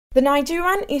The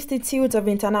Nigerian Institute of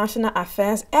International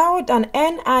Affairs held an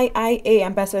NIIA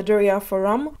Ambassadorial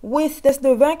Forum with the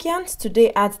Slovakians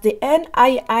today at the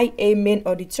NIIA main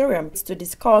auditorium to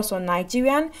discuss on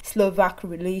Nigerian-Slovak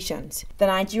relations. The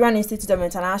Nigerian Institute of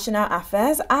International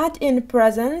Affairs had in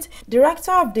presence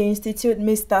Director of the Institute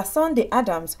Mr. Sunday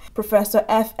Adams, Professor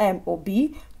F.M.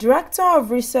 Obi, Director of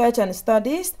Research and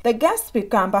Studies, the guest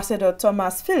speaker Ambassador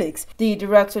Tomas, the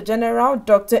Director General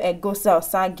Dr. Egosa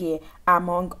Osage,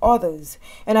 among others.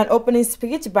 In an opening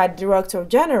speech by Director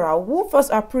General, who first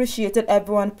appreciated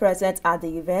everyone present at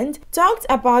the event, talked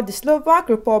about the Slovak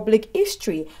Republic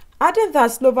history, adding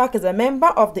that Slovak is a member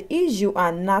of the EU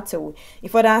and NATO. He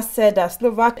further said that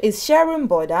Slovak is sharing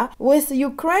border with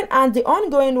Ukraine and the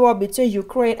ongoing war between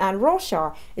Ukraine and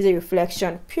Russia is a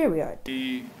reflection period.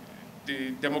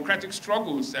 The democratic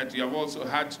struggles that you have also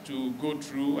had to go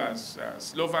through as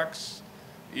Slovaks,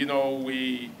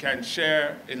 we can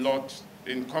share a lot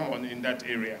in common in that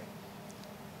area.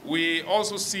 We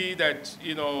also see that,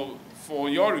 for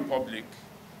your republic,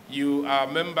 you are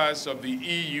members of the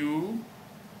EU.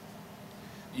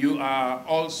 You are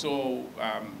also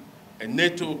a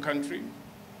NATO country,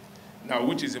 now,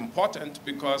 which is important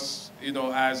because,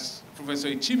 as Professor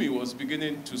Ichimi was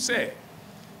beginning to say,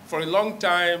 for a long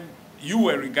time, you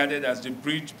were regarded as the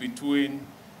bridge between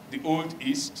the Old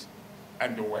East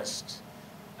and the West.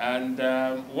 And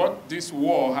what this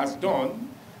war has done,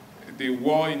 the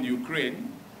war in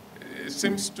Ukraine,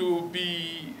 seems to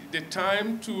be the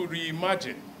time to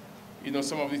reimagine,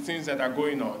 some of the things that are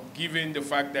going on, given the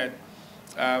fact that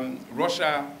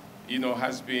Russia,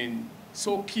 has been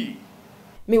so key.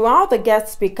 Meanwhile, the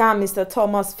guest speaker, Mr.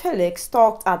 Tomas,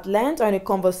 talked at length on a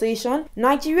conversation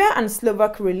Nigeria and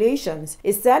Slovak relations.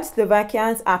 He said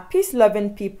Slovakians are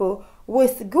peace-loving people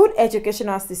with good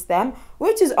educational system,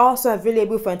 which is also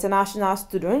available for international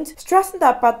students, stressing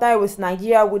that partnering with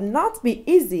Nigeria would not be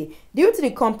easy due to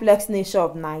the complex nature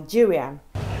of Nigeria.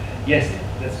 Yes,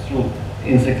 that's true.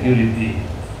 Insecurity.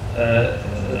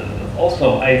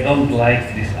 Also, I don't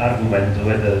like this argument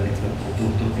whether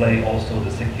to play also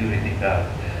the security card,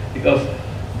 because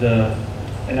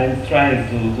and I'm trying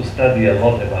to study a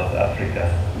lot about Africa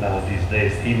now these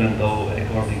days, even though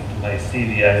according to my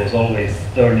CV I was always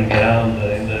turning around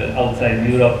in the outside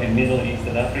Europe, in Middle East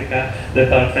and Africa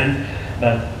department,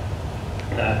 but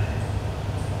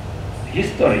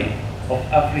history of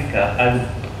Africa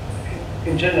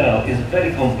in general is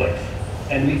very complex,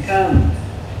 and we can't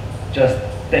just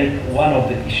take one of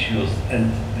the issues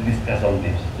and discuss on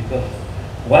this, because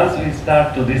once we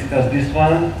start to discuss this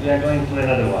one, we are going to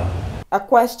another one. A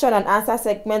question and answer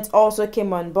segment also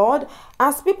came on board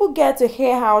as people get to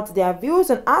hear out their views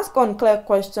and ask unclear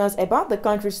questions about the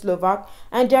country Slovak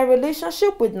and their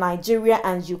relationship with Nigeria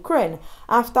and Ukraine,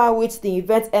 after which the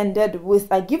event ended with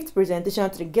a gift presentation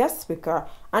to the guest speaker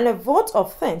and a vote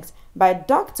of thanks by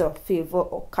Dr. Favor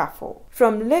Okafo.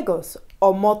 From Lagos,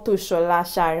 Omotoshola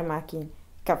Sharimaki,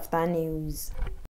 KAFTAN News.